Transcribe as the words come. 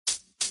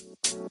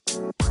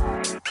Welcome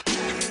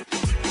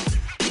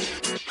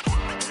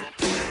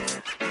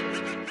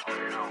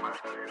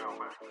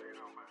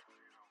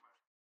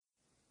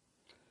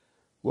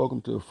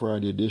to a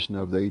Friday edition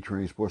of the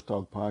A-Train Sports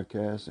Talk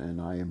Podcast, and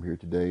I am here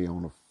today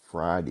on a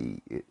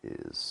Friday. It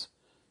is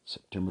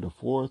September the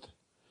 4th,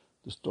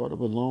 the start of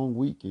a long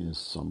weekend.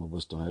 Some of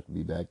us don't have to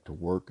be back to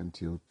work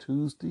until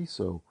Tuesday,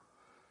 so,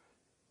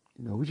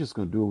 we're just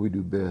going to do what we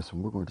do best,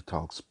 and we're going to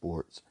talk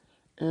sports.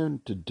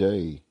 And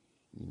today,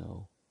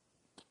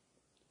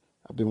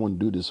 I've been wanting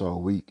to do this all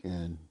week,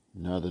 and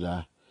now that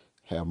I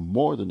have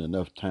more than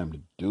enough time to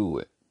do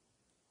it,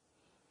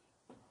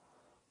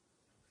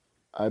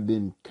 I've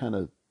been kind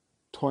of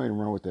toying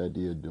around with the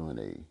idea of doing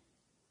a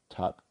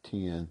top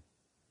 10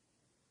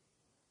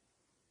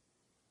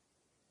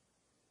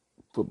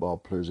 football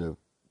players that have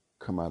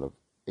come out of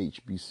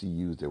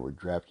HBCUs that were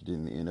drafted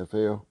in the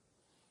NFL,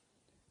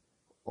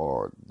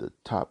 or the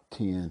top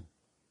 10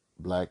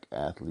 black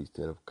athletes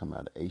that have come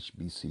out of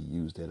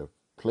HBCUs that have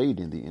played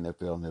in the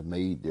NFL and have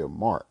made their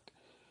mark.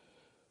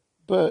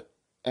 But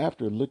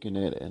after looking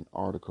at an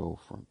article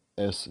from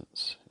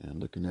Essence and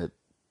looking at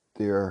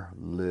their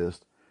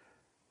list,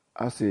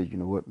 I said, you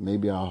know what,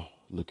 maybe I'll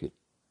look at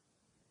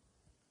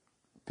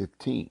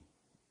 15,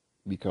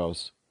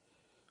 because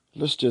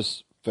let's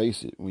just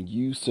face it, when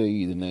you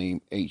say the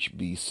name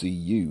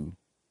HBCU,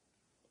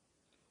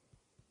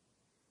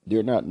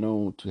 they're not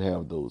known to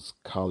have those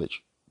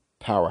college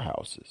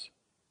powerhouses.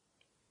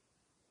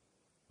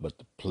 But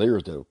the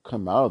players that have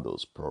come out of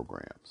those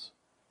programs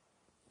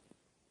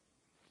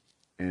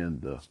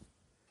and the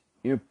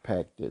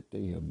impact that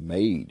they have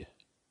made,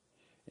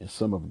 and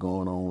some have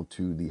gone on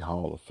to the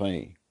Hall of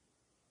Fame,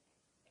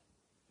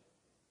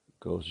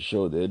 goes to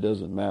show that it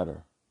doesn't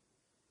matter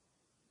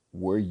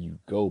where you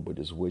go, but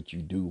it's what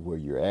you do where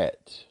you're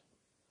at.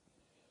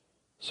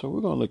 So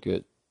we're going to look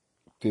at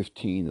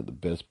 15 of the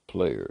best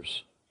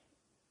players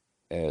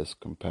as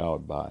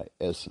compiled by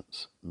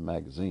Essence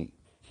magazine.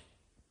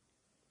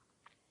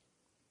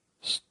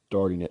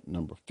 Starting at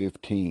number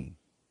 15,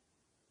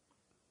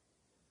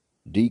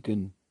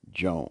 Deacon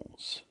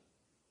Jones.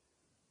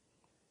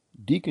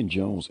 Deacon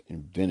Jones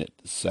invented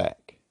the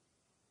sack.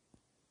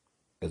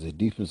 As a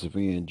defensive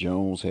end,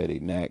 Jones had a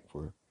knack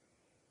for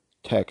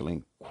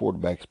tackling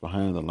quarterbacks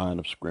behind the line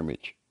of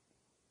scrimmage.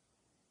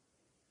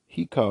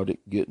 He called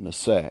it getting a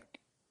sack,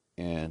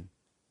 and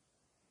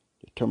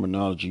the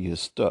terminology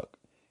has stuck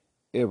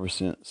ever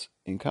since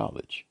in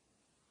college.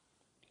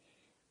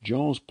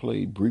 Jones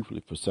played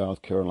briefly for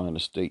South Carolina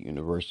State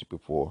University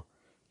before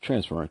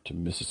transferring to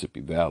Mississippi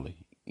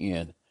Valley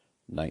in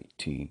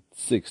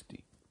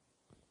 1960.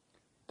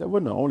 That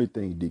wasn't the only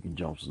thing Deacon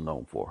Jones was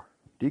known for.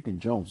 Deacon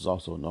Jones was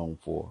also known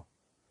for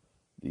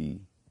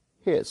the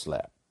head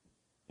slap.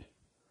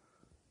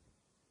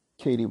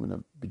 Can't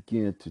even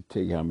begin to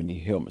tell you how many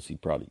helmets he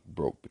probably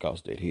broke because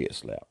of that head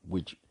slap,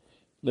 which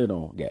later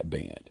on got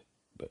banned.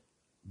 But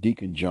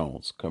Deacon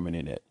Jones coming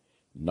in at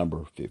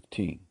number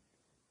 15.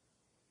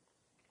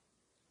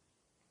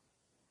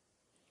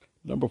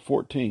 Number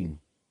 14,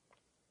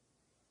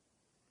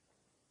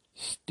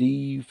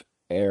 Steve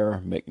Air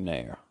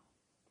McNair.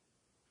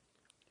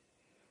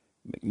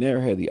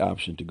 McNair had the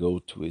option to go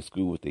to a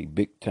school with a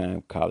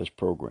big-time college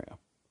program.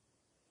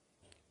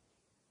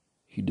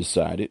 He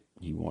decided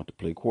he wanted to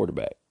play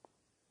quarterback,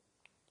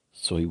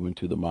 so he went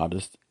to the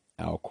modest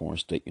Alcorn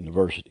State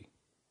University.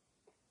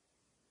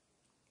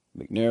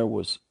 McNair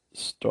was a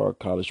star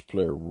college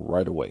player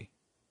right away,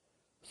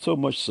 so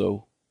much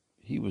so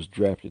he was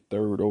drafted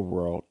 3rd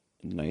overall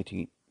in the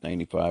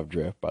 1995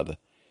 draft by the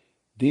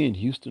then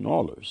Houston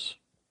Oilers.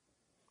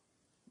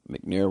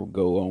 McNair would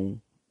go on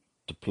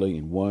to play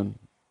in one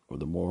of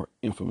the more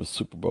infamous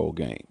Super Bowl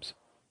games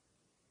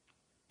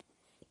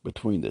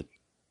between the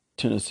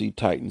Tennessee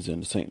Titans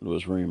and the St.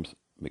 Louis Rams.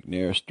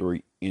 McNair's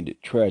story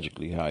ended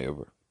tragically,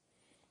 however.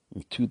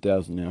 In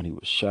 2009, he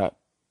was shot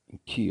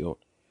and killed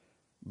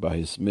by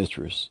his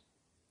mistress,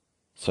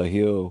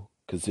 Sahil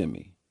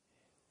Kazemi,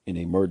 in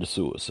a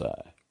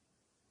murder-suicide.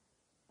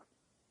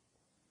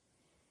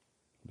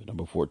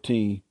 Number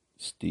 14,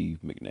 Steve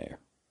McNair.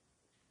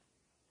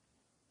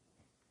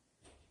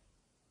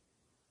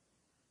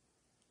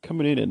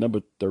 Coming in at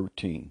number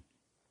 13,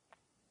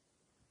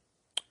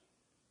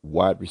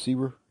 wide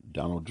receiver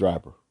Donald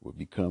Driver would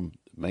become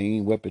the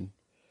main weapon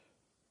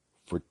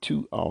for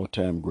 2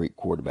 all-time great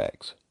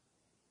quarterbacks,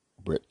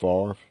 Brett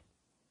Favre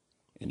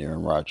and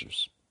Aaron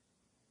Rodgers.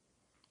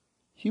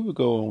 He would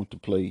go on to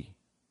play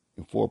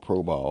in 4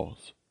 Pro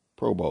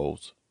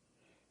Bowls,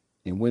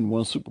 and win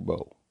 1 Super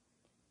Bowl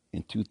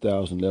in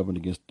 2011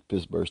 against the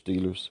Pittsburgh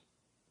Steelers.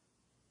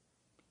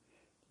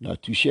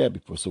 Not too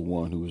shabby for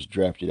someone who was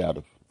drafted out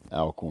of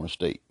Alcorn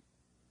State.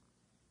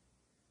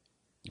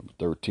 Number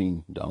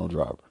 13, Donald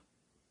Driver.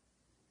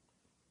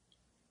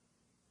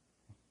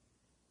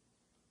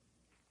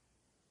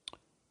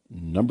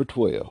 Number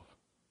 12,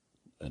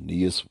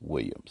 Aeneas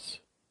Williams.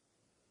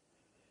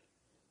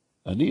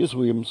 Aeneas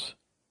Williams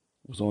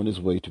was on his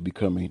way to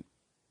becoming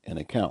an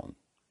accountant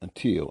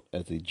until,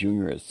 as a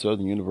junior at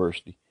Southern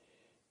University,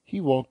 he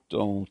walked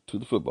on to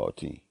the football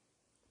team.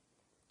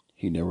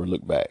 He never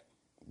looked back.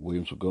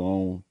 Williams would go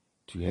on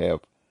to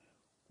have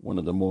one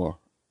of the more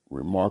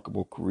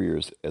remarkable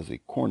careers as a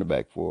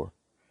cornerback for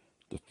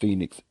the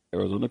Phoenix,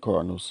 Arizona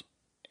Cardinals,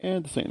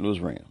 and the St. Louis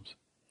Rams.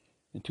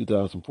 In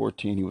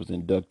 2014, he was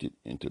inducted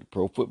into the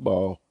Pro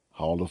Football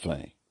Hall of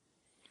Fame.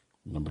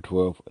 Number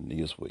 12,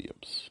 Aeneas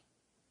Williams.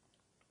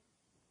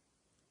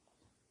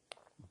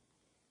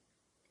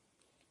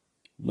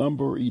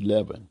 Number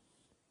 11,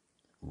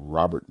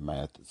 Robert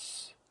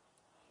Mathis.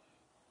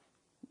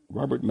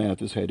 Robert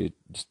Mathis had a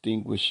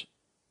distinguished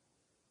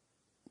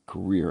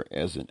career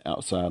as an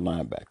outside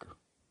linebacker.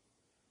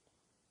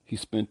 He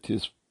spent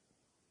his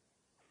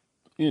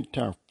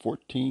entire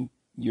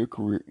 14-year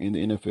career in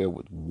the NFL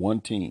with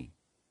one team,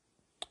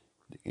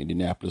 the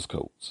Indianapolis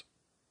Colts.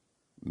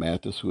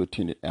 Mathis, who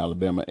attended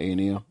Alabama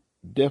A&M,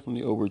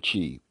 definitely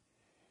overachieved,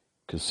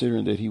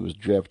 considering that he was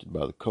drafted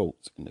by the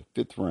Colts in the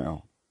 5th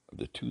round of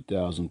the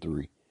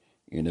 2003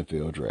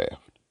 NFL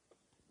Draft.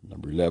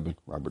 Number 11,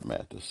 Robert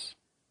Mathis.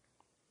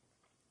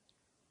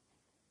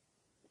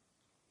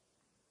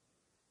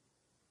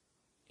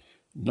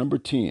 Number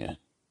 10,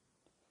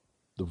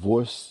 the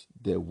voice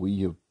that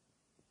we have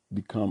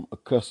become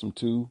accustomed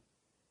to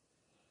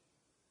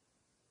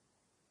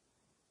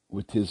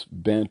with his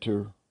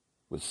banter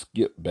with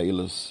Skip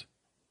Bayless.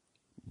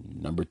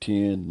 Number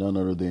 10, none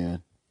other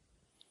than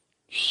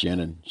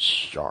Shannon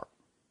Sharpe.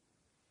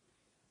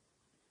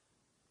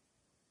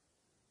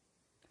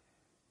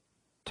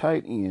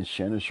 Tight end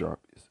Shannon Sharpe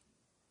is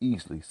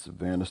easily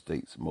Savannah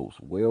State's most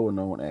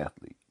well-known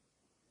athlete.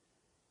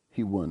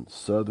 He won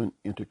Southern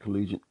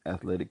Intercollegiate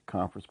Athletic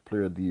Conference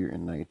Player of the Year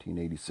in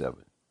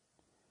 1987.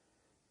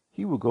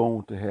 He would go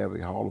on to have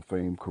a Hall of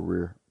Fame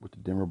career with the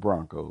Denver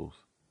Broncos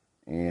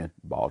and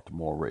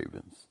Baltimore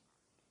Ravens.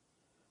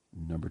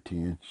 Number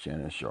 10,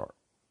 Shannon Sharpe.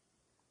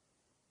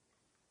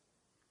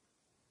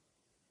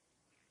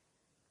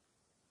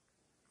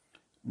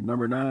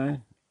 Number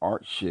 9,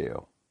 Art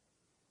Shell.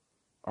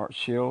 Art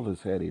Shell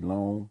has had a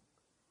long,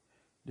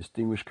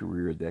 distinguished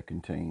career that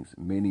contains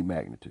many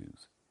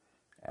magnitudes.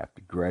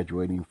 After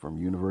graduating from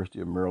University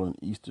of Maryland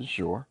Eastern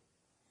Shore,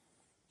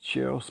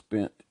 Shell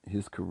spent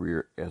his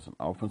career as an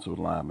offensive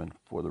lineman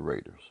for the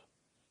Raiders.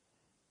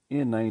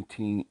 In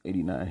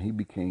 1989, he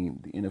became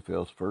the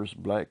NFL's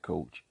first black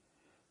coach,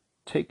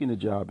 taking the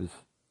job as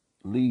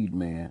lead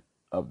man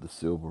of the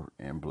Silver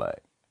and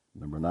Black.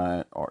 Number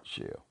 9, Art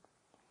Shell.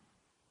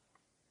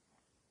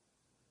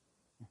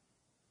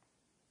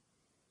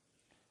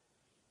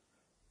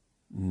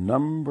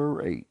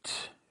 Number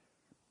 8,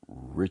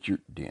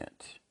 Richard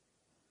Dent.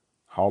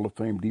 Hall of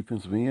Fame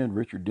defensive end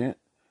Richard Dent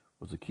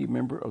was a key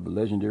member of the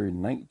legendary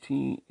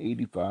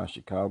 1985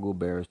 Chicago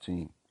Bears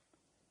team.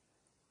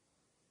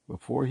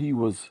 Before he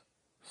was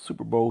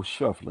Super Bowl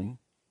shuffling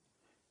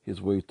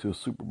his way to a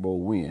Super Bowl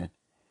win,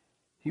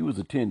 he was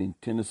attending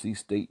Tennessee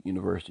State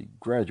University,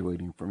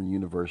 graduating from the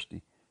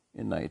university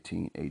in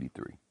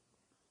 1983.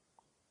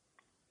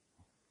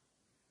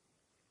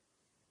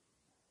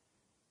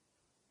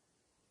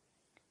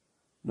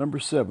 Number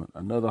 7,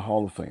 another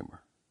Hall of Famer,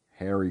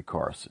 Harry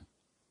Carson.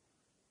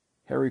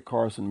 Harry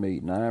Carson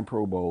made 9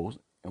 Pro Bowls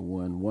and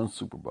won 1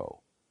 Super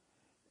Bowl.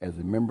 As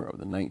a member of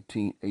the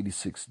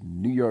 1986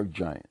 New York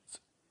Giants,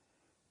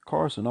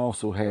 Carson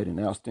also had an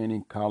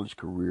outstanding college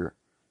career,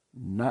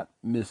 not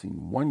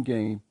missing 1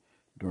 game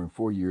during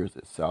 4 years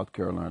at South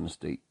Carolina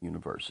State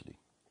University.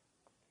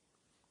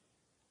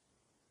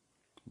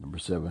 Number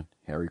 7,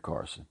 Harry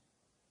Carson.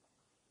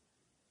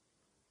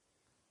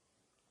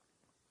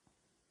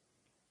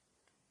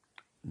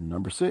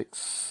 Number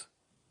 6,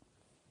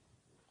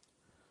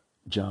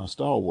 John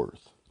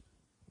Stallworth.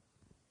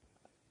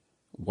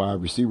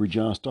 Wide receiver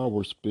John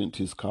Stallworth spent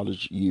his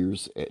college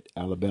years at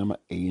Alabama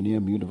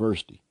A&M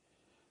University,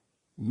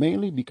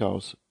 mainly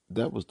because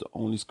that was the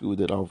only school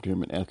that offered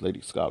him an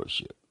athletic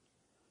scholarship.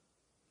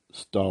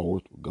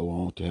 Stallworth would go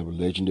on to have a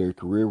legendary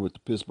career with the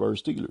Pittsburgh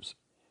Steelers.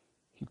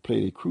 He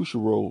played a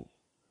crucial role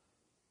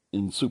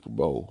in the Super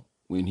Bowl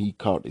when he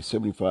caught a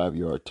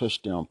 75-yard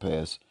touchdown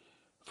pass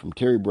from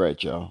Terry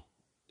Bradshaw.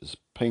 As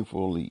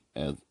painfully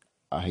as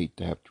I hate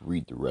to have to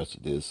read the rest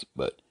of this,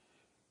 but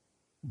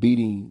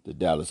beating the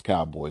Dallas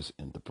Cowboys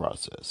in the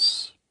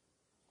process.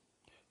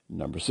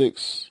 Number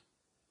 6,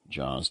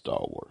 John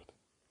Stallworth.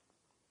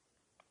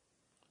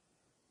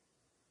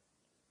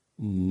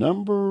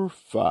 Number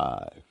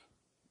 5,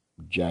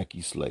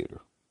 Jackie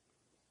Slater.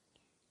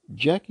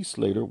 Jackie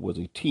Slater was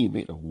a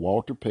teammate of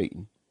Walter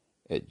Payton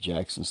at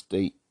Jackson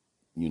State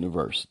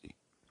University.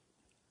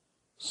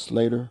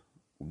 Slater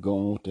would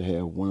go on to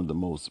have one of the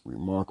most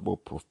remarkable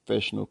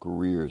professional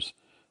careers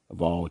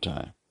of all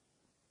time,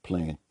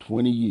 playing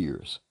 20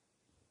 years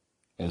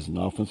as an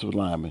offensive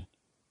lineman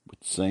with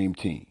the same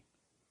team,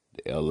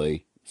 the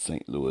LA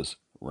St. Louis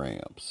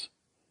Rams.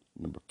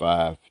 Number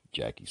 5,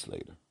 Jackie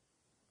Slater.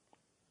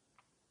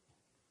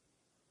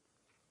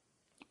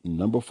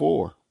 Number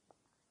 4,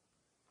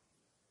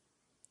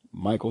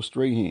 Michael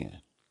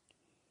Strahan.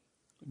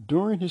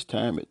 During his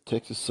time at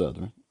Texas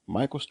Southern,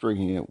 Michael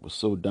Strahan was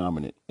so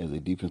dominant as a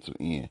defensive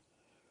end,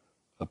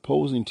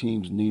 opposing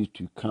teams needed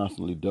to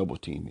constantly double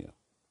team him.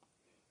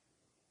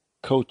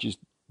 Coaches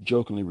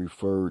jokingly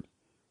referred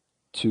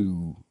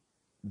to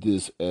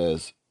this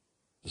as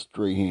the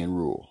Strahan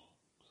rule.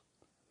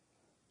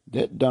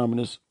 That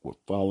dominance would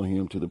follow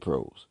him to the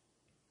pros,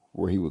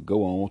 where he would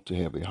go on to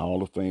have a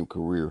Hall of Fame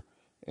career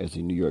as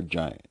a New York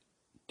Giant.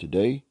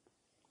 Today,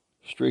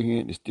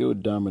 Strahan is still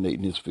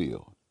dominating his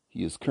field.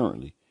 He is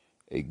currently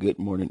a Good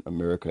Morning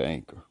America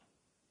anchor.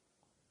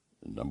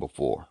 Number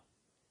 4,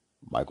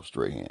 Michael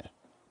Strahan.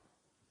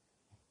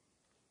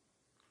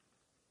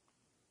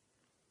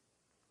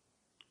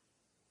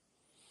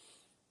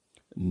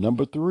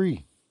 Number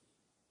 3,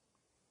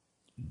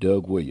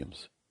 Doug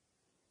Williams.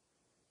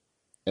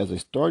 As a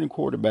starting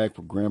quarterback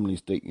for Grambling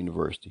State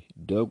University,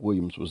 Doug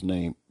Williams was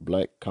named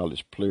Black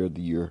College Player of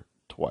the Year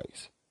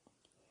twice.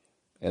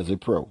 As a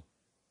pro,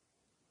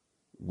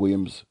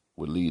 Williams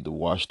would lead the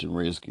Washington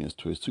Redskins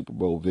to a Super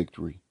Bowl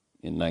victory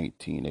in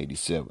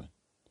 1987.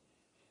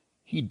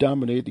 He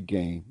dominated the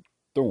game,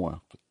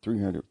 throwing for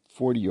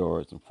 340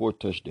 yards and 4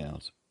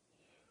 touchdowns,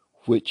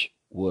 which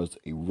was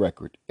a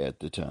record at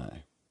the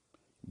time.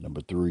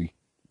 Number 3,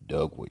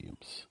 Doug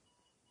Williams.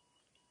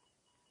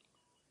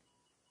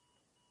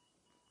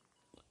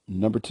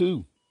 Number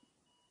 2,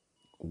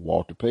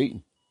 Walter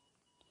Payton.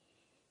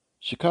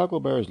 Chicago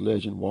Bears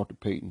legend Walter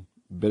Payton,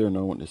 better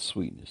known as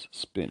Sweetness,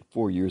 spent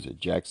 4 years at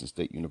Jackson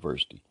State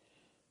University.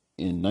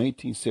 In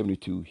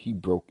 1972, he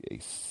broke a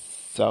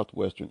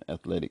Southwestern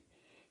Athletic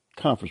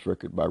Conference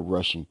record by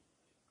rushing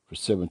for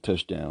 7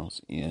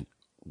 touchdowns in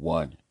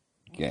one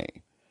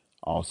game.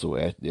 Also,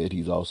 at that,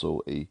 he's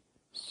also a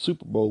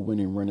Super Bowl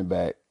winning running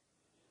back,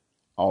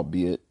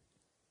 albeit,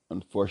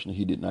 unfortunately,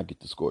 he did not get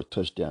to score a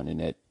touchdown in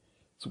that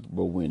Super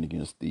Bowl win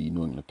against the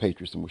New England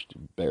Patriots, in which the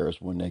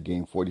Bears won that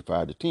game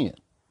 45-10.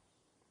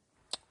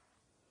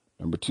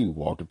 Number 2,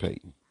 Walter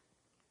Payton.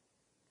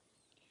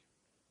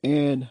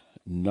 And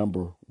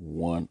number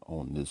 1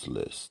 on this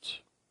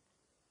list,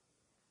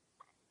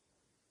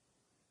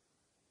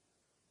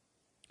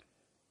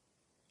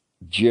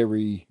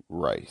 Jerry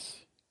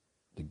Rice.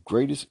 The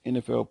greatest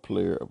NFL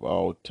player of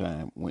all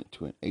time went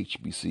to an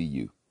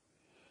HBCU.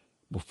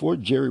 Before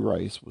Jerry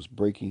Rice was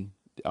breaking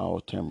the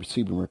all-time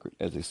receiving record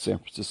as a San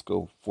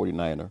Francisco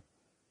 49er,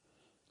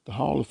 the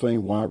Hall of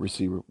Fame wide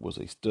receiver was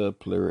a stud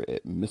player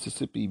at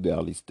Mississippi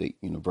Valley State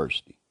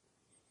University.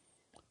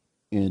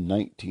 In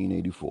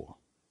 1984,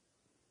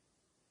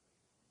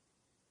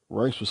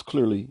 Rice was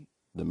clearly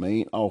the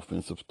main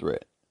offensive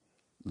threat,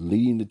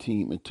 leading the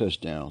team in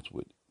touchdowns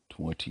with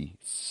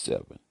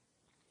 27.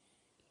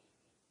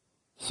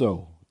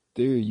 So,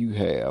 there you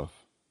have,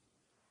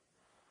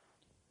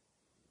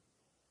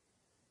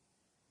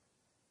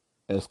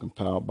 as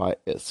compiled by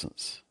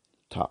Essence,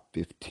 top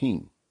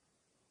 15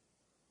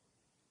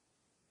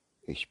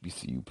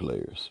 HBCU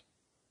players.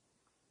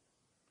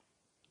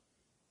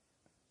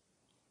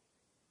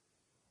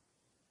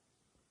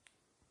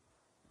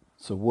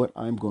 So what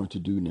I'm going to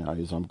do now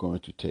is I'm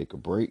going to take a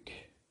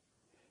break.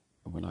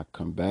 And when I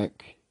come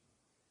back,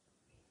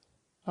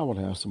 I will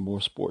have some more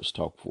sports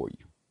talk for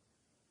you.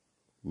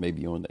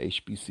 Maybe on the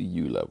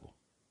HBCU level.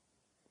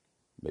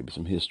 Maybe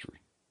some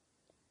history.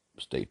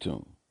 Stay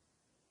tuned.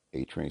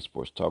 A-Train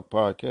Sports Talk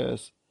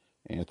Podcast,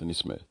 Anthony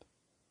Smith.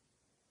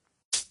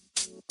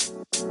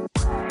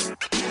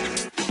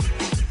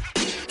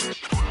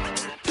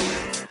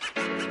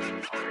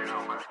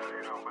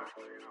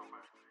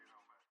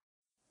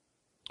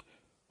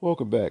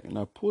 Welcome back. And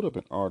I pulled up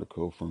an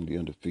article from The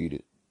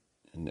Undefeated.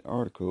 And the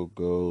article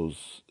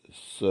goes as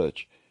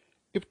such.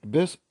 If the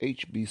best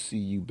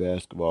HBCU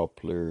basketball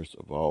players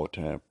of all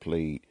time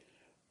played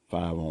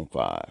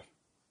 5-on-5,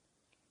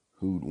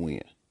 who'd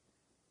win?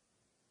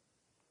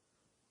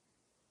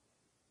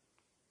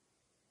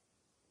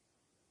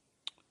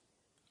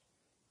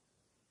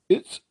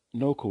 It's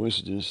no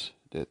coincidence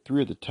that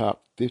 3 of the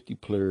top 50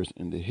 players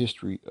in the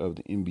history of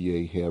the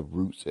NBA have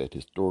roots at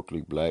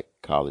historically black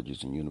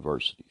colleges and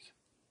universities.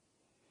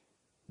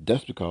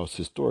 That's because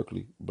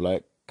historically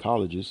black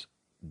colleges,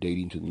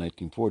 dating to the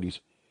 1940s,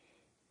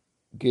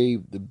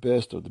 gave the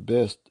best of the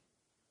best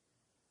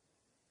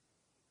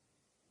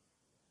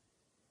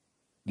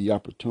the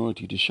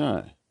opportunity to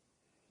shine,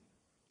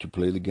 to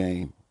play the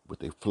game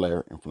with a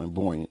flair and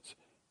flamboyance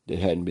that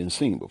hadn't been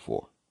seen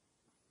before.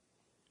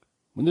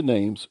 When the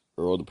names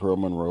Earl the Pearl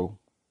Monroe,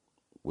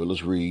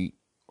 Willis Reed,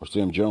 or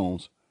Sam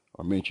Jones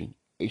are mentioned,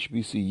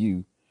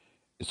 HBCU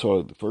is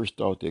sort of the first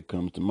thought that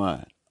comes to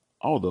mind,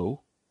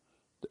 although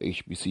the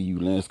HBCU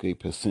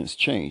landscape has since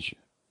changed.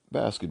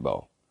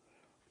 Basketball,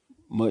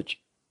 much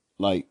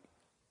like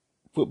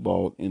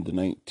football in the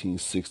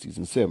 1960s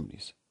and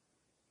 70s,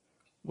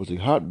 was a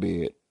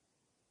hotbed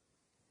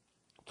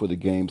for the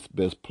game's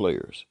best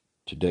players.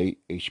 Today,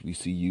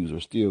 HBCUs are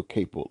still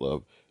capable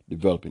of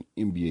developing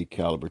NBA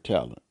caliber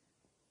talent.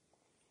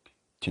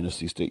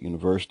 Tennessee State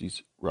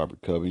University's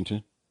Robert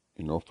Covington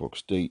and Norfolk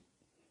State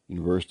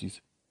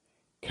University's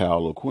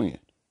Kyle O'Quinn,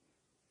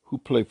 who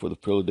play for the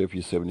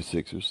Philadelphia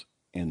 76ers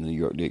and the New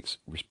York Knicks,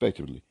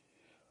 respectively,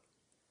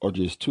 are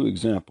just 2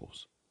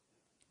 examples.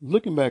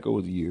 Looking back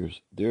over the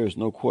years, there is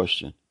no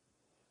question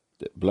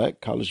that black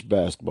college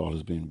basketball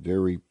has been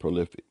very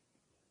prolific.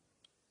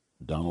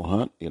 Donald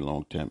Hunt, a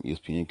longtime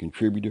ESPN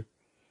contributor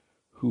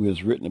who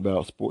has written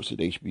about sports at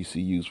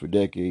HBCUs for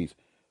decades,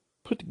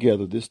 put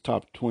together this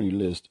top 20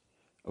 list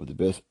of the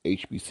best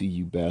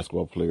HBCU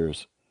basketball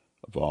players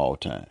of all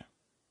time.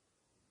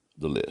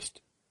 The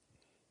list: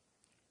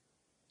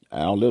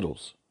 Al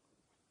Littles,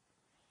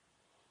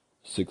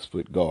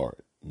 6-foot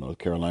guard, North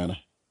Carolina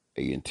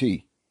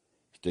A&T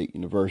State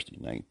University,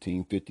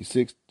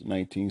 1956 to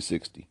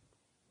 1960.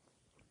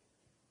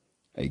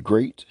 A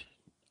great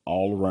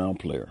all-around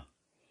player,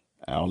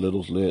 Al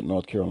Littles led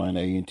North Carolina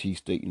A&T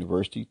State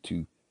University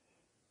to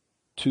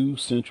 2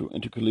 Central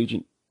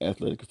Intercollegiate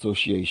Athletic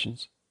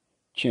Associations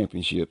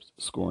championships,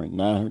 scoring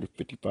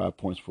 955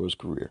 points for his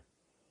career.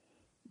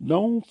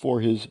 Known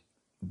for his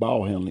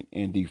ball handling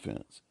and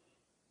defense,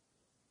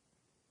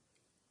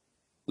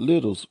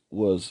 Littles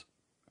was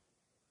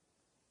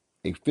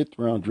a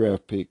 5th-round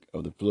draft pick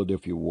of the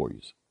Philadelphia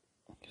Warriors.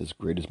 His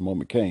greatest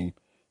moment came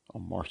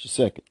on March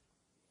 2nd,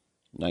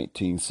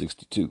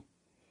 1962,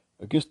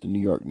 against the New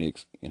York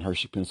Knicks in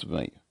Hershey,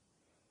 Pennsylvania.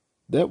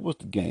 That was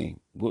the game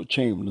Wilt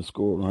Chamberlain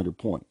scored 100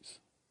 points.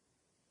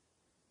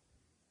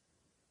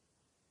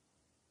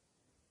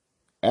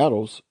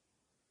 Addles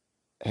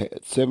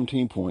had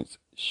 17 points,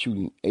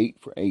 shooting 8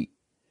 for 8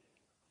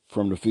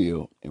 from the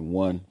field and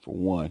 1 for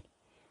 1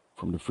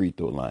 from the free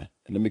throw line.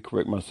 And let me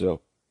correct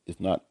myself. It's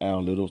not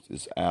Al Littles,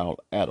 it's Al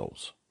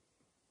Addles.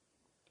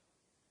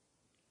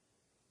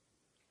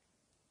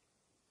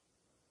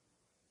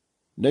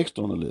 Next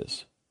on the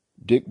list,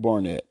 Dick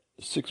Barnett,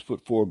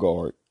 6'4"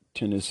 guard,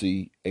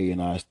 Tennessee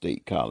A&I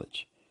State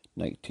College,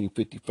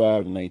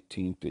 1955 to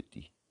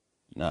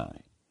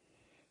 1959.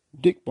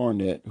 Dick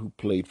Barnett, who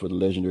played for the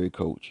legendary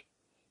coach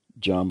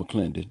John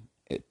McClendon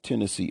at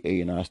Tennessee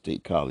A&I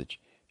State College,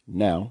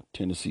 now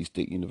Tennessee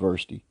State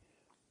University,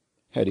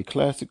 had a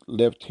classic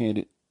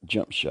left-handed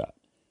jump shot.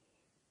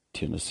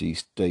 Tennessee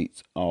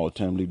State's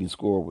all-time leading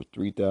scorer with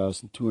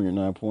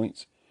 3,209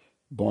 points.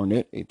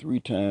 Barnett, a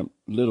 3-time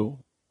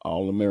Little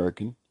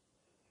All-American,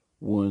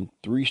 won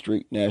 3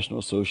 straight National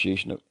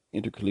Association of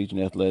Intercollegiate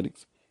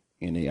Athletics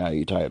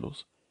NAIA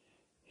titles.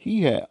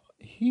 He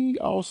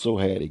also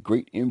had a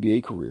great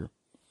NBA career,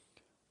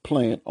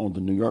 playing on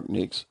the New York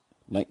Knicks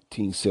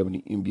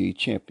 1970 NBA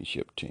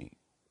championship team.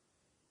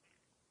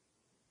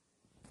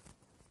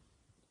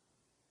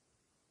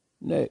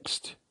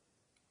 Next,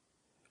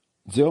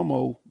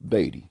 Zelmo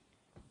Beatty,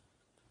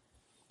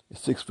 a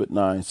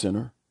 6'9"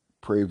 center,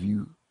 Prairie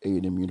View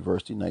A&M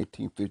University,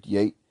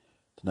 1958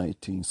 to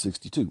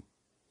 1962.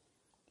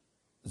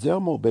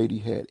 Zelmo Beatty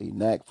had a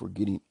knack for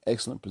getting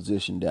excellent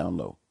position down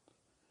low.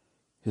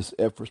 His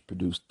efforts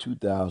produced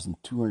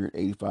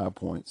 2,285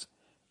 points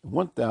and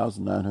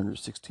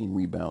 1,916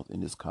 rebounds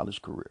in his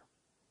college career.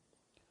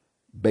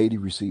 Beatty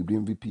received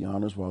MVP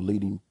honors while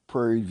leading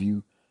Prairie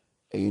View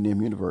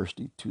A&M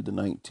University to the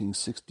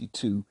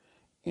 1962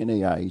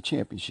 NAIA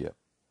championship.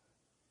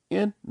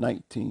 In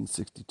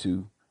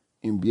 1962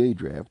 NBA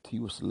draft, he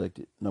was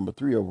selected number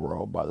 3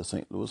 overall by the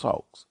St. Louis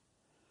Hawks.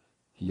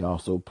 He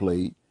also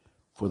played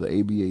for the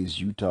ABA's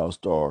Utah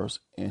Stars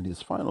and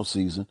his final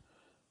season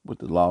with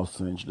the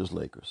Los Angeles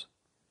Lakers.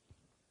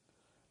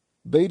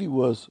 Beatty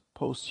was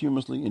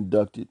posthumously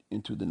inducted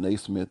into the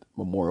Naismith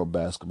Memorial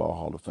Basketball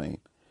Hall of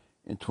Fame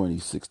in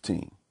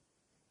 2016.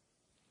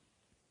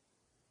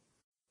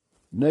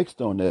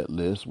 Next on that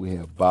list, we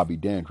have Bobby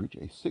Dandridge,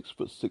 a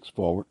 6'6"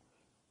 forward,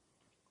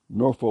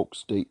 Norfolk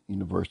State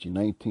University,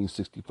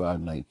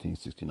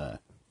 1965-1969.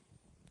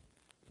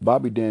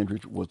 Bobby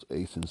Dandridge was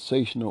a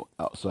sensational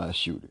outside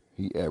shooter.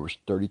 He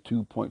averaged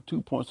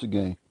 32.2 points a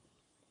game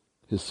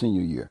his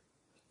senior year.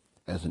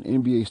 As an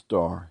NBA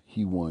star,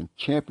 he won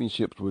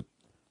championships with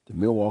the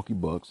Milwaukee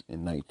Bucks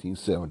in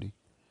 1970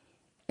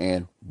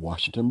 and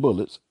Washington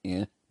Bullets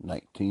in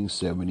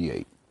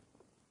 1978.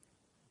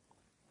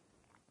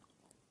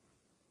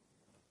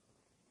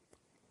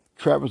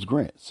 Travis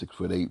Grant,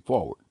 6'8"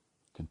 forward,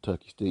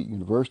 Kentucky State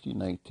University,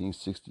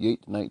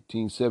 1968 to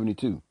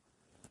 1972.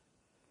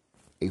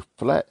 A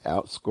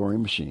flat-out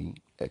scoring machine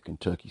at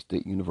Kentucky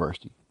State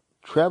University,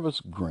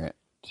 Travis Grant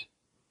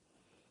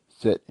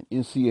set an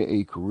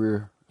NCAA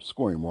career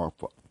scoring mark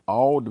for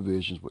all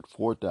divisions with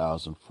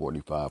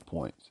 4,045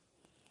 points.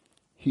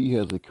 He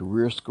has a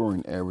career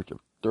scoring average of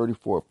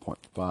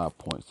 34.5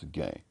 points a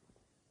game.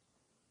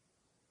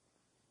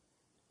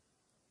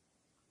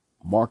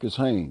 Marcus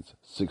Haynes,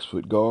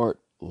 6-foot guard,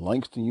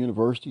 Langston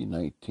University,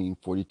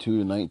 1942 to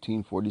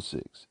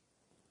 1946.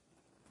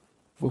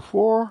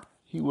 Before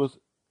he was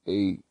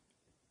a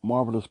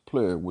marvelous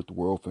player with the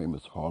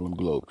world-famous Harlem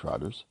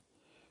Globetrotters,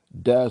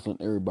 dazzling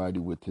everybody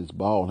with his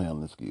ball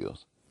handling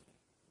skills,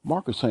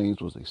 Marcus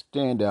Haynes was a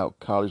standout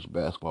college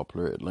basketball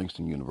player at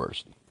Langston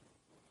University,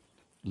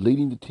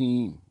 leading the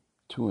team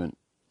to an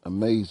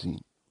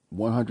amazing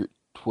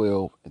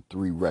 112-3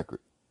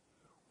 record,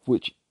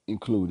 which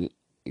included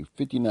a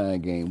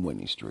 59-game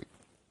winning streak.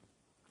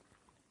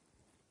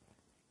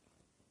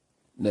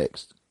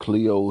 Next,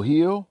 Cleo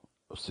Hill,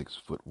 a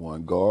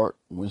 6'1" guard,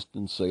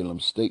 Winston-Salem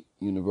State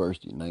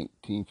University,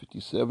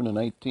 1957 to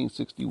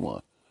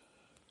 1961.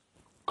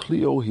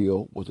 Cleo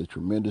Hill was a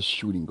tremendous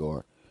shooting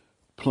guard,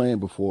 playing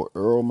before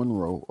Earl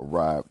Monroe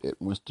arrived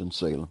at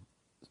Winston-Salem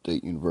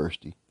State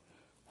University,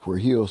 where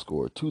Hill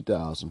scored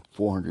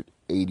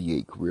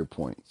 2,488 career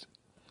points.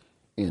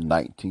 In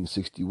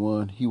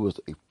 1961, he was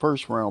a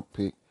first-round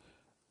pick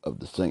of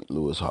the St.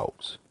 Louis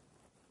Hawks.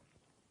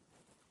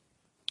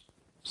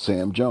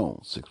 Sam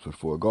Jones,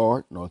 6'4"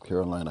 guard, North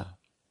Carolina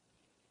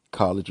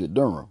College at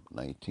Durham,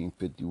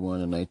 1951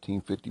 and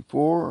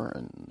 1954,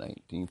 and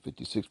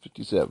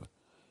 1956-57.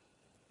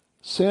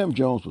 Sam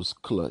Jones was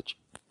clutch,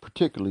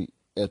 particularly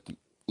at the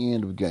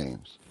end of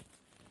games.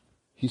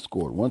 He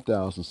scored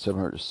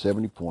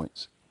 1,770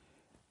 points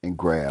and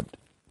grabbed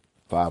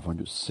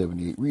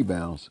 578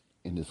 rebounds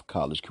in his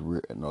college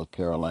career at North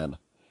Carolina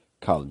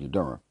College at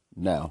Durham,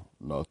 now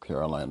North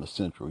Carolina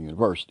Central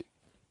University.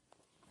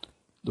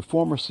 The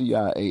former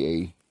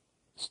CIAA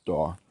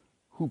star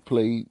who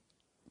played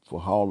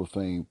for Hall of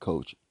Fame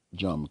coach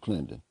John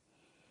McClendon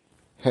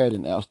had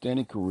an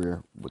outstanding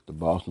career with the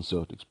Boston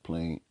Celtics,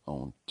 playing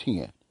on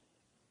 10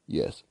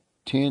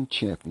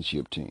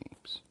 championship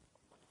teams.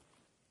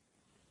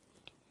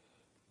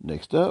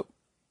 Next up,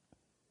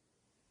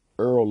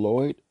 Earl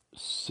Lloyd,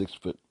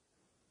 6'6"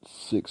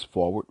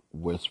 forward,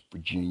 West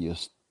Virginia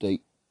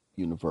State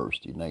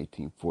University,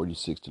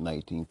 1946 to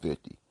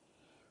 1950.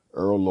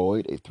 Earl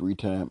Lloyd, a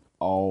three-time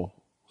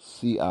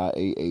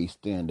All-CIAA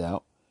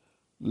standout,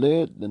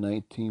 led the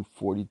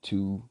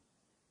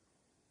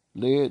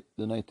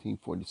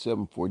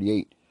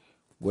 1947-48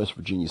 West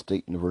Virginia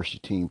State University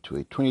team to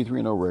a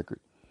 23-0 record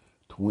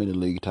to win the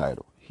league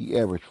title. He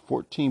averaged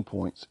 14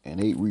 points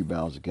and 8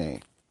 rebounds a game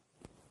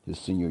his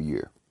senior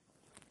year.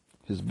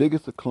 His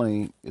biggest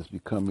acclaim is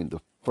becoming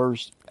the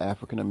first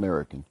African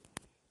American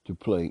to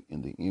play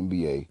in the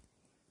NBA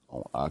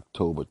on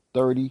October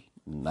 30,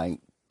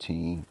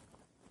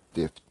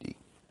 1950.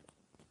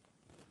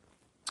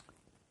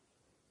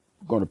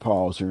 I'm going to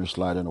pause here and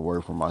slide in a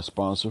word from my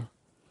sponsor.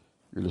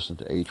 You're listening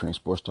to A-Train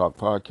Sports Talk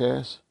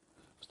Podcast.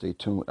 Stay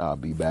tuned. I'll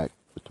be back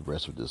with the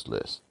rest of this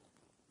list.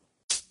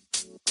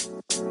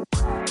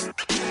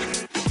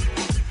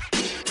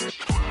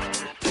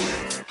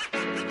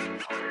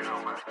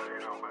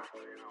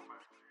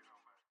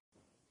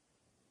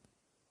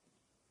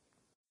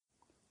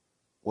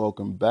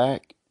 Welcome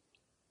back.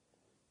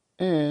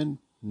 And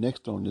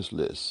next on this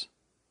list,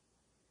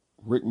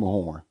 Rick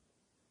Mahorn,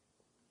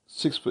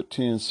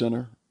 6'10"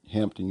 center,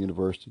 Hampton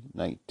University,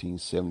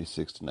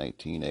 1976 to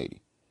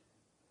 1980.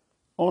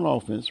 On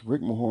offense,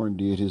 Rick Mahorn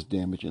did his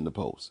damage in the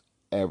post,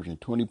 averaging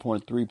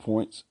 20.3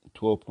 points and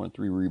 12.3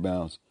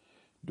 rebounds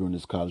during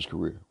his college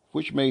career,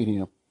 which made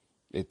him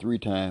a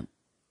three-time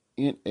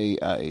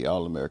NAIA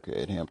All-America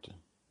at Hampton.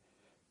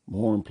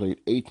 Mahorn played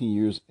 18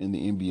 years in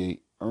the NBA,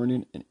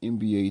 earning an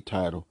NBA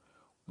title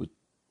with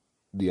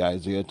the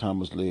Isaiah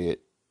Thomas-led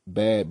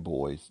Bad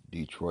Boys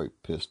Detroit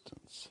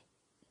Pistons.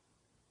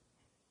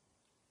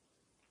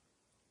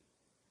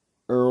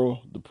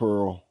 Earl the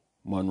Pearl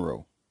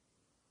Monroe,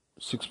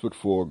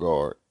 6'4"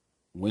 guard,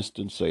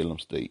 Winston-Salem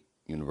State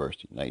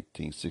University,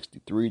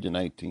 1963 to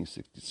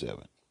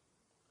 1967.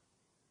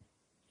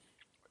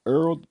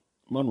 Earl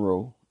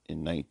Monroe,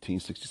 in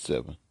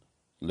 1967,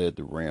 led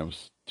the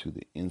Rams to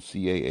the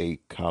NCAA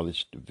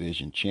College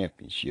Division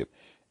Championship,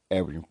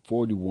 averaging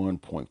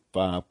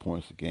 41.5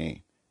 points a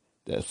game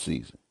that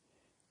season.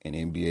 An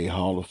NBA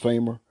Hall of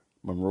Famer,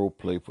 Monroe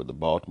played for the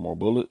Baltimore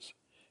Bullets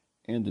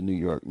and the New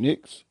York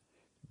Knicks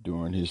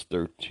during his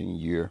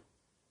 13-year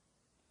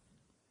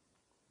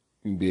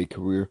NBA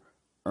career,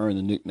 earned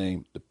the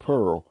nickname the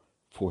Pearl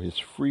for his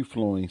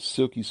free-flowing,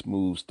 silky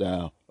smooth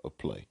style of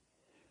play.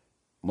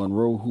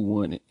 Monroe, who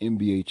won an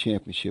NBA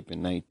championship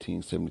in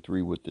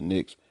 1973 with the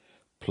Knicks,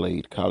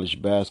 played college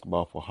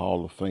basketball for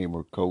Hall of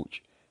Famer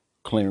coach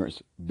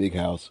Clarence Big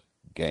House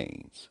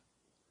Gaines.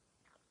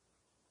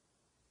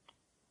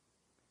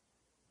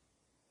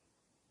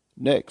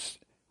 Next,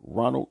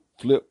 Ronald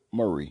Flip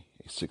Murray,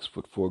 a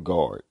 6'4"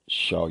 guard,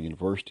 Shaw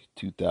University,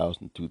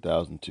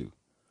 2000-2002.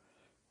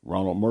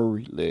 Ronald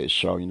Murray led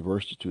Shaw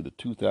University to the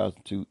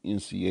 2002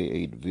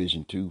 NCAA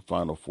Division II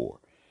Final Four.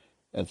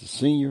 As a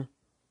senior,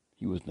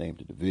 he was named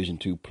the Division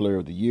II Player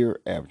of the Year,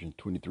 averaging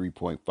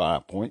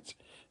 23.5 points,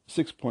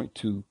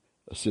 6.2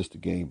 assists a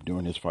game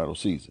during his final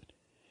season.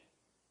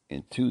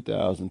 In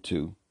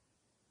 2002,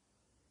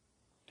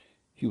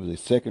 he was a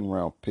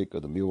second-round pick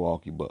of the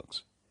Milwaukee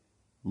Bucks.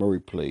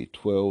 Murray played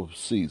 12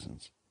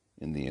 seasons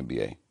in the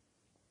NBA.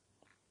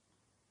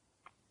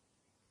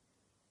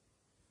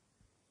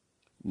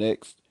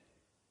 Next,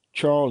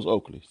 Charles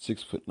Oakley,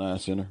 6'9"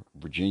 center,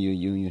 Virginia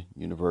Union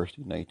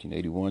University,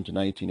 1981 to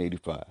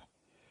 1985.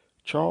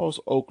 Charles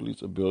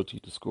Oakley's ability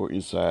to score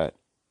inside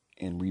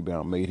and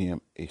rebound made him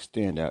a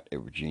standout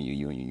at Virginia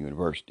Union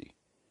University,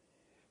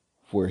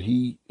 where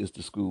he is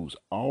the school's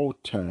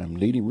all-time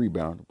leading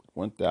rebounder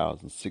with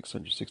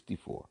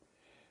 1,664.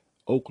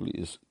 Oakley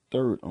is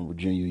third on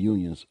Virginia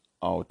Union's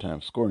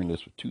all-time scoring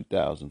list with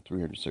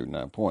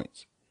 2,379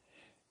 points.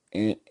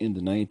 And in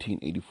the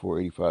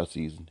 1984-85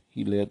 season,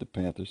 he led the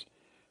Panthers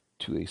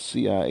to a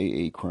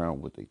CIAA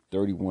crown with a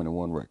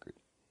 31-1 record.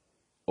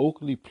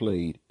 Oakley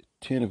played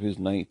 10 of his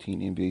 19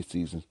 NBA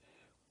seasons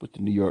with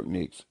the New York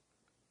Knicks,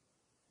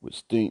 with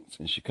stints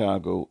in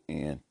Chicago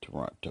and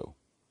Toronto.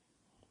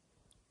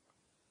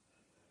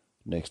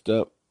 Next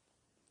up,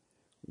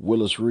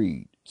 Willis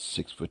Reed,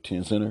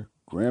 6'10" center,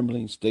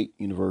 Grambling State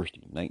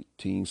University,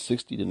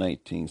 1960 to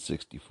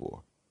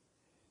 1964.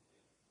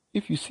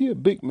 If you see a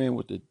big man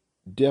with a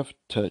deft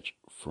touch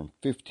from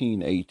 15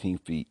 to 18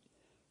 feet,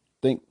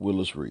 think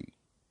Willis Reed.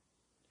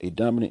 A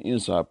dominant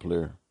inside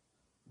player,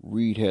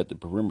 Reed had the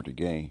perimeter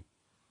game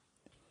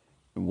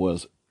and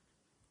was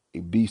a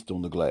beast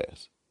on the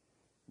glass.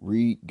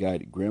 Reed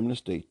guided Grambling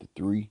State to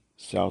 3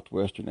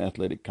 Southwestern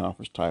Athletic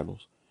Conference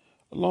titles,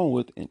 along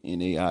with an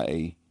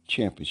NAIA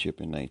championship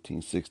in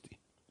 1960,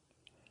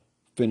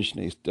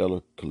 finishing a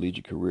stellar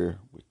collegiate career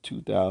with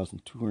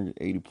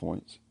 2,280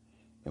 points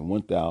and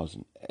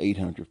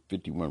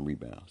 1,851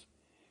 rebounds.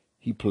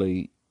 He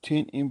played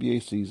 10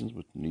 NBA seasons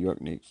with the New York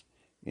Knicks.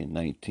 In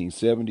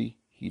 1970,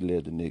 he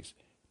led the Knicks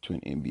to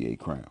an NBA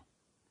crown.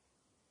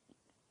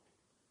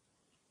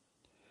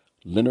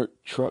 Leonard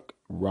Truck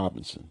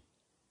Robinson,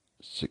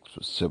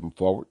 6'7"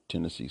 forward,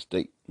 Tennessee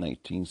State,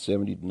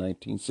 1970 to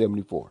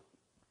 1974.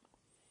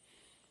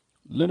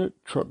 Leonard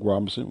Truck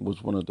Robinson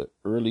was one of the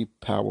early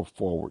power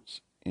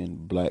forwards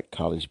in black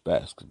college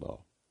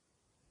basketball.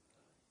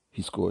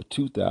 He scored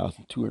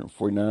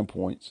 2,249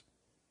 points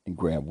and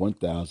grabbed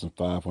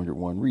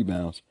 1,501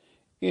 rebounds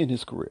in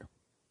his career.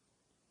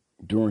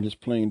 During his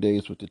playing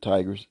days with the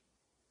Tigers,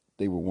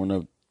 they were one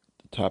of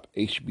the top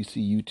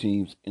HBCU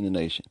teams in the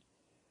nation.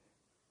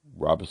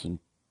 Robinson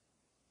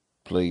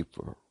played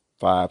for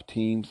 5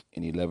 teams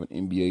in 11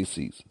 NBA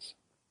seasons.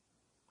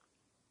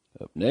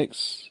 Up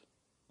next,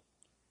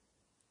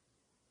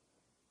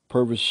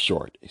 Purvis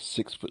Short, a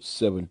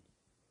 6'7"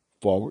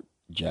 forward,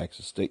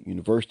 Jackson State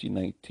University,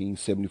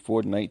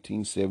 1974 to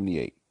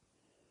 1978.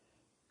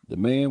 The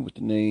man with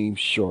the name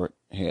Short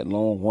had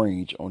long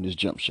range on his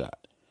jump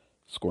shot,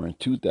 scoring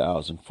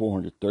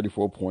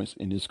 2,434 points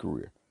in his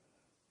career.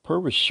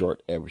 Purvis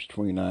Short averaged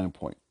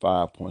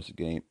 29.5 points a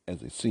game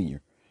as a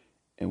senior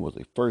and was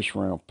a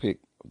first-round pick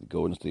of the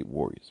Golden State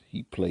Warriors.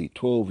 He played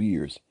 12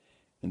 years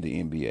in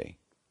the NBA.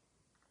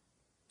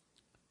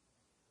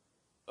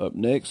 Up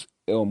next,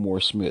 Elmore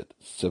Smith,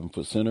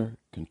 7' center,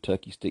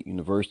 Kentucky State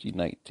University,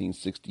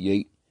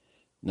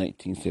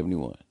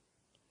 1968-1971.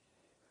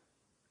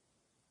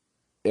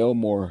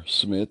 Elmore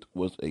Smith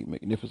was a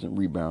magnificent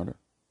rebounder.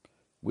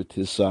 With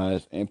his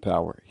size and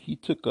power, he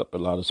took up a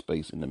lot of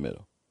space in the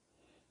middle.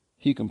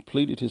 He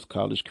completed his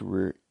college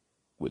career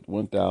with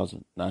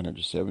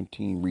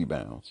 1,917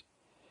 rebounds,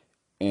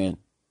 and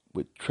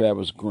with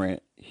Travis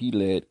Grant, he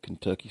led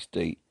Kentucky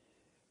State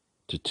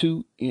to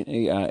 2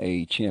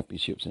 NAIA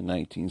championships in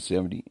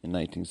 1970 and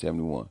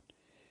 1971.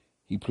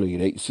 He played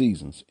 8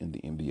 seasons in the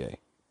NBA.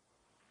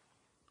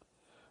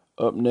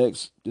 Up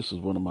next, this is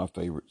one of my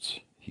favorites.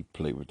 He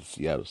played with the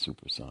Seattle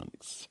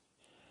Supersonics.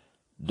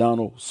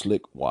 Donald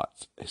Slick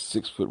Watts, a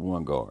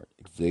 6'1" guard,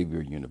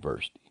 Xavier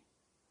University,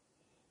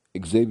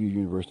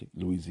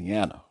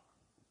 Louisiana,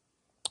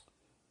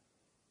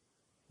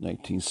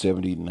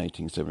 1970 to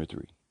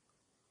 1973.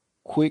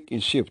 Quick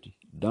and shifty,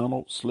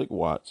 Donald Slick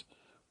Watts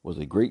was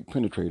a great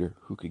penetrator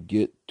who could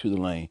get to the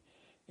lane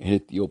and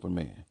hit the open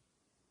man.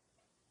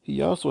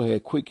 He also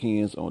had quick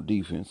hands on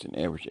defense and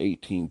averaged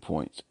 18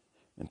 points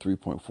and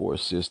 3.4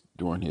 assists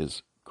during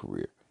his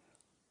career.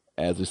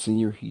 As a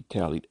senior, he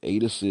tallied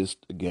 8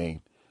 assists a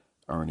game,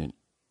 earning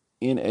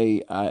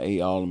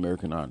NAIA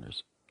All-American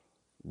honors.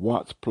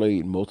 Watts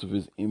played most of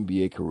his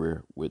NBA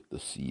career with the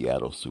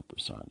Seattle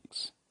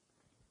Supersonics.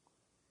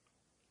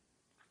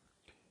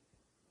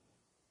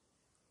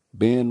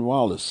 Ben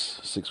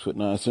Wallace,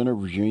 6'9" center,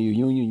 Virginia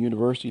Union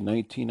University,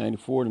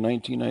 1994 to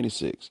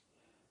 1996.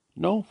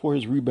 Known for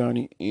his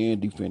rebounding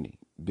and defending,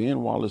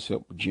 Ben Wallace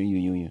helped Virginia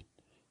Union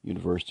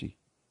University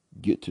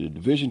get to the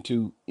Division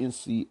II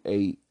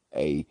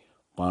NCAA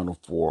Final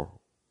Four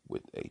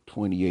with a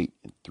 28-3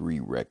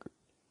 record.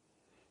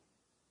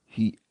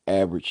 He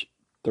averaged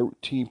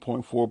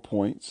 13.4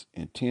 points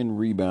and 10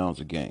 rebounds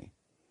a game.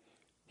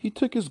 He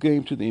took his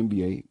game to the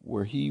NBA,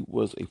 where he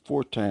was a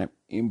 4-time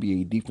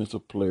NBA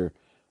Defensive Player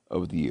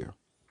of the Year.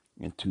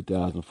 In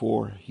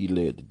 2004, he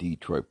led the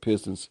Detroit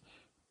Pistons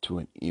to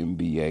an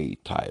NBA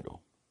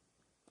title.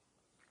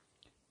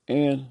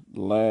 And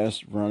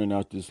last, rounding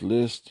out this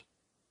list,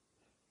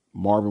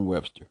 Marvin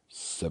Webster,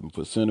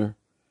 7' center,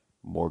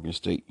 Morgan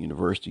State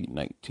University,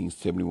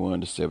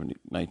 1971 to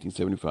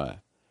 1975.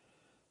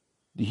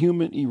 The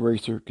human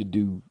eraser could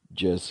do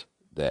just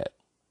that.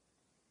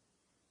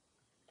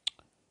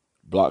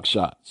 Block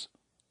shots.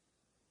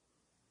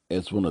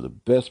 As one of the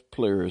best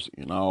players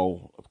in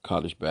all of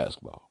college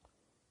basketball,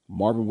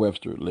 Marvin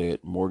Webster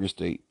led Morgan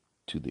State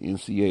to the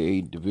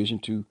NCAA Division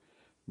II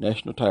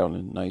national title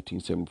in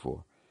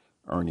 1974,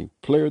 earning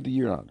Player of the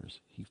Year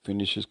honors. He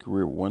finished his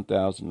career with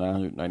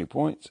 1,990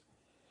 points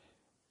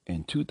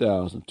and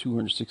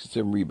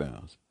 2,267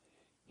 rebounds.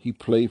 He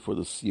played for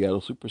the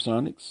Seattle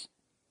Supersonics,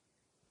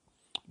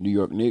 New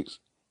York Knicks,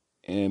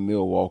 and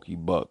Milwaukee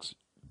Bucks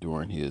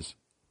during his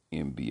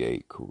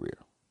NBA career.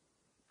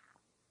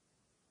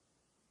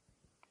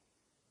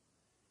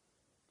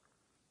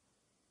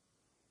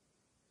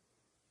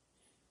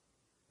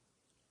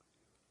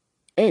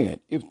 And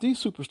if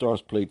these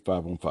superstars played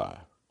 5-on-5,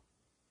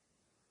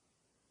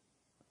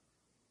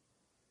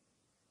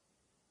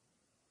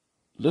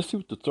 let's see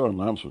what the starting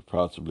lineups would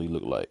possibly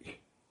look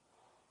like.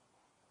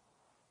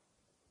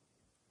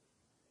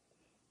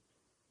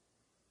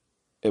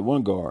 At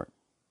one guard,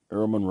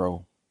 Earl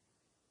Monroe.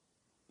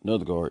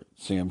 Another guard,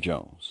 Sam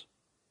Jones.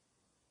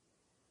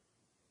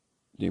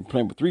 Then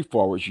playing with three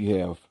forwards, you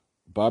have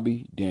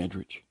Bobby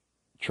Dandridge,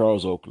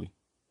 Charles Oakley,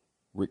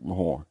 Rick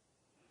Mahorn,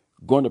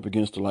 going up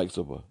against the likes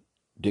of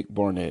Dick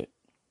Barnett,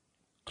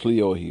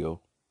 Cleo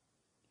Hill.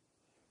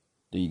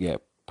 Then you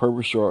got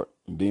Purvis Short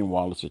and Ben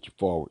Wallace at your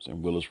forwards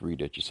and Willis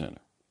Reed at your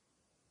center.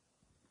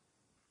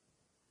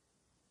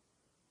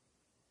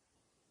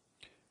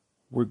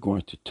 We're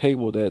going to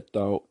table that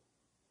thought,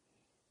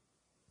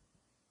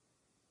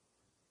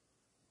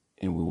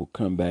 and we will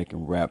come back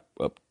and wrap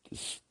up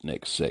this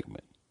next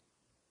segment.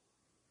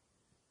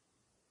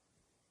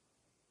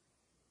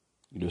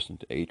 You listen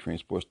to A-Train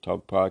Sports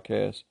Talk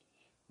Podcast,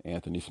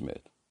 Anthony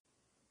Smith.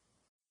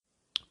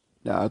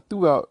 Now, I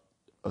threw out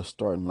a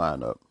starting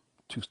lineup,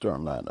 two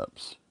starting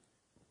lineups.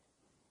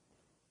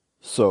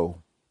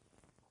 So,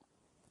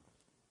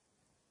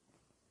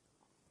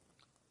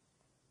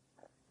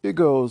 it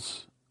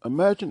goes,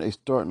 imagine a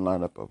starting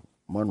lineup of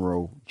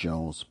Monroe,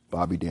 Jones,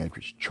 Bobby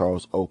Dandridge,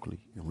 Charles Oakley,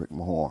 and Rick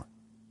Mahorn,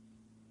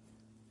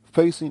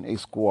 facing a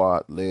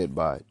squad led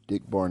by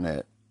Dick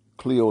Barnett,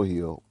 Cleo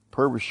Hill,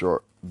 Purvis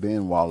Short,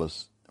 Ben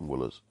Wallace, and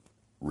Willis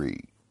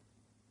Reed.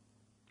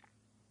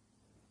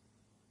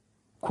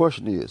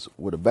 Question is,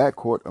 would a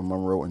backcourt of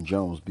Monroe and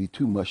Jones be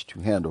too much to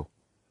handle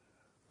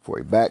for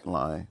a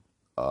backline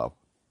of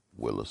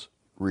Willis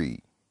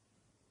Reed?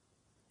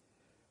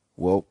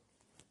 Well,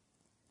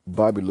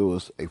 Bobby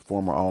Lewis, a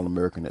former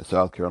All-American at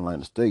South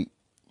Carolina State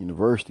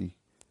University,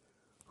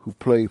 who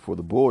played for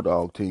the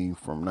Bulldog team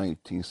from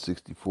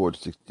 1964 to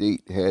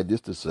 68, had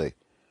this to say.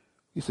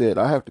 He said,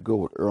 I have to go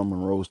with Earl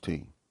Monroe's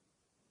team.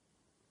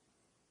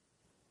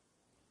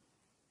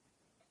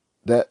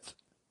 That's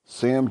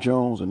Sam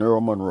Jones and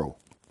Earl Monroe.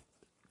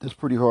 That's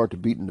pretty hard to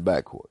beat in the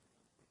backcourt.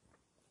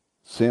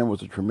 Sam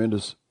was a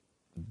tremendous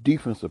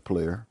defensive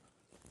player.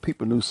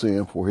 People knew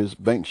Sam for his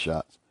bank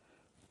shots,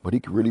 but he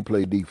could really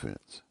play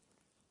defense.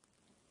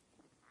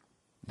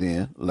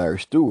 Then Larry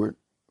Stewart,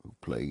 who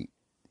played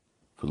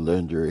for the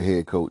legendary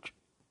head coach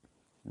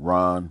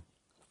Ron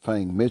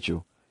Fang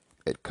Mitchell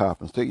at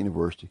Coppin State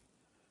University.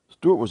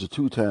 Stewart was a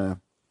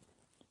two-time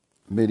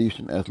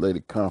Mid-Eastern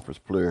Athletic Conference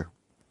Player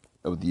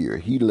of the Year.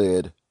 He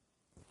led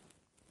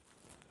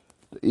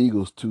the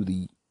Eagles to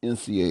the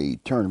NCAA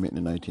tournament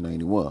in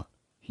 1991.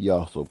 He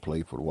also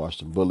played for the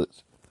Washington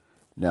Bullets,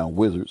 now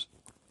Wizards,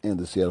 and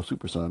the Seattle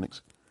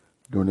Supersonics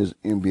during his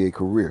NBA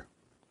career.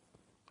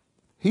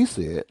 He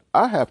said,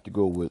 I have to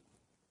go with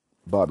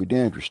Bobby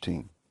Dandridge's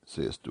team,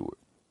 said Stewart,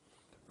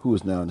 who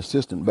is now an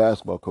assistant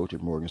basketball coach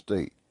at Morgan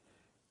State.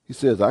 He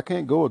says, I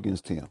can't go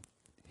against him.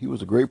 He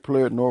was a great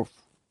player at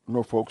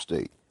Norfolk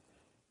State.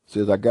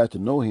 Says, I got to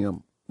know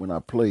him when I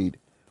played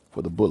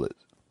for the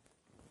Bullets.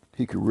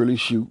 He could really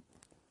shoot.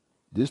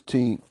 This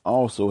team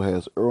also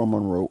has Earl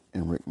Monroe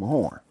and Rick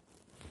Mahorn.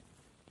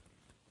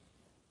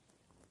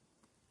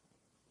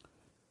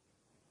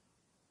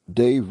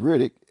 Dave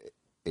Riddick,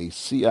 a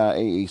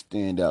CIAA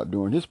standout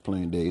during his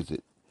playing days at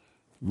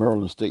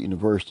Maryland State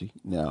University,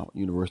 now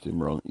University of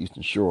Maryland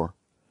Eastern Shore,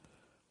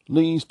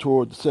 leans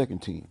toward the second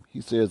team. He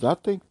says, I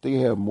think they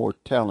have more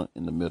talent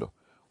in the middle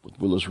with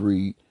Willis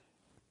Reed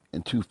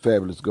and two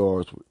fabulous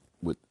guards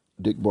with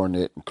Dick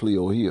Barnett and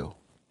Cleo Hill,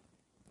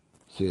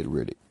 said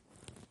Riddick,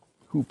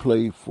 who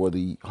played for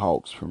the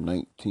Hawks from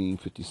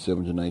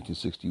 1957 to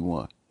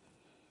 1961.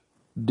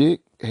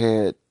 Dick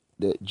had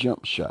that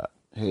jump shot.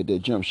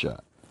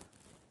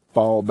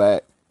 Fall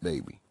back,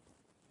 baby.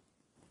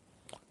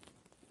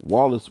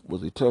 Wallace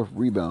was a tough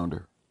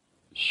rebounder.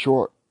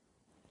 Short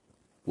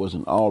was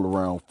an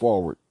all-around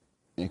forward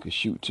and could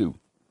shoot too.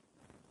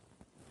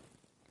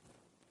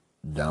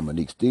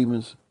 Dominique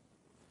Stevens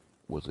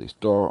was a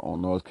star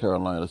on North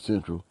Carolina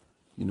Central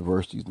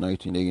University's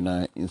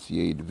 1989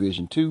 NCAA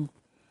Division II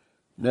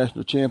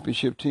national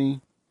championship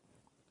team.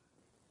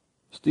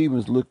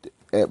 Stevens looked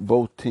at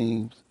both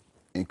teams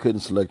and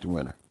couldn't select a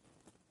winner.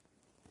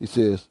 He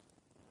says,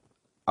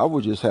 I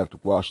would just have to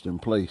watch them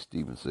play,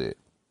 Stevens said.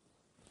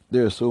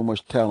 There is so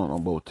much talent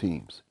on both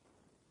teams.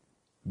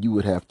 You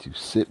would have to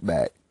sit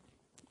back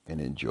and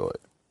enjoy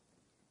it.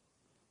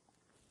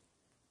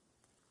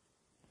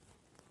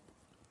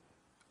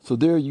 So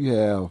there you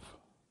have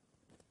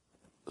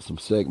some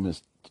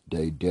segments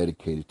today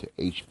dedicated to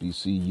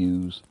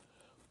HBCUs,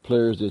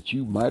 players that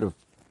you might have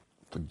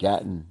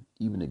forgotten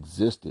even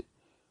existed.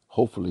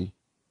 Hopefully,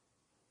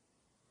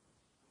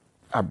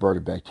 I brought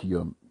it back to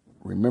your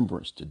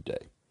remembrance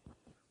today.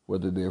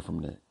 Whether they're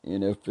from the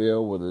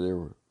NFL, whether they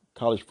were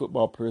college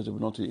football players that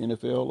went on to the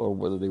NFL, or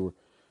whether they were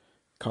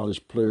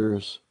college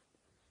players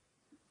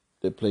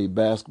that played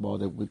basketball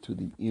that went to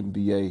the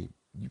NBA.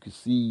 You can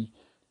see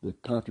the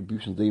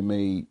contributions they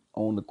made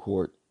on the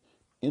court,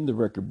 in the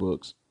record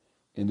books,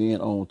 and then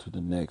on to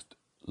the next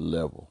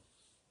level.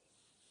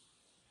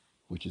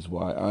 which is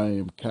why I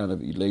am kind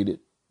of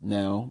elated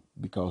now,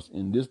 because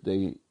in this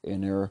day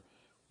and era,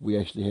 we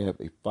actually have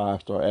a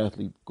 5-star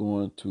athlete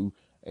going to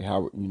a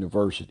Howard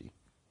University.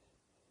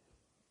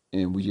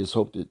 And we just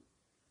hope that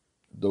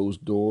those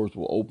doors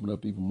will open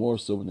up even more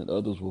so, and that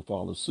others will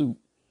follow suit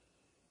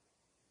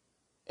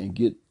and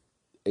get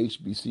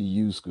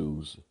HBCU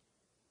schools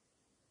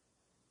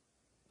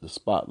the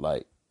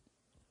spotlight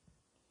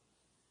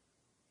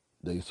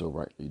they so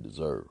rightly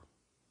deserve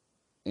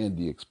and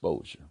the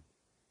exposure.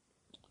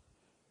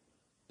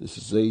 This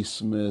is A.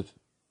 Smith.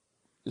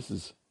 This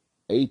is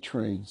A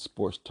Train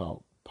Sports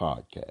Talk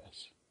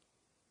Podcast.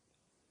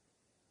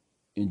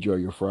 Enjoy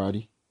your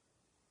Friday.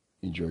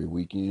 Enjoy your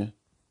weekend.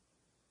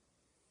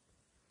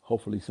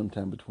 Hopefully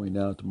sometime between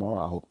now and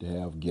tomorrow, I hope to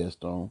have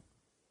guests on.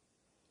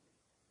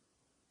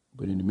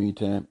 But in the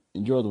meantime,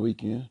 enjoy the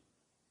weekend.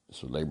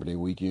 It's a Labor Day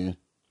weekend.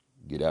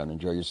 Get out and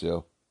enjoy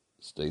yourself.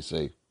 Stay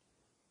safe.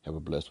 Have a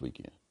blessed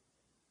weekend.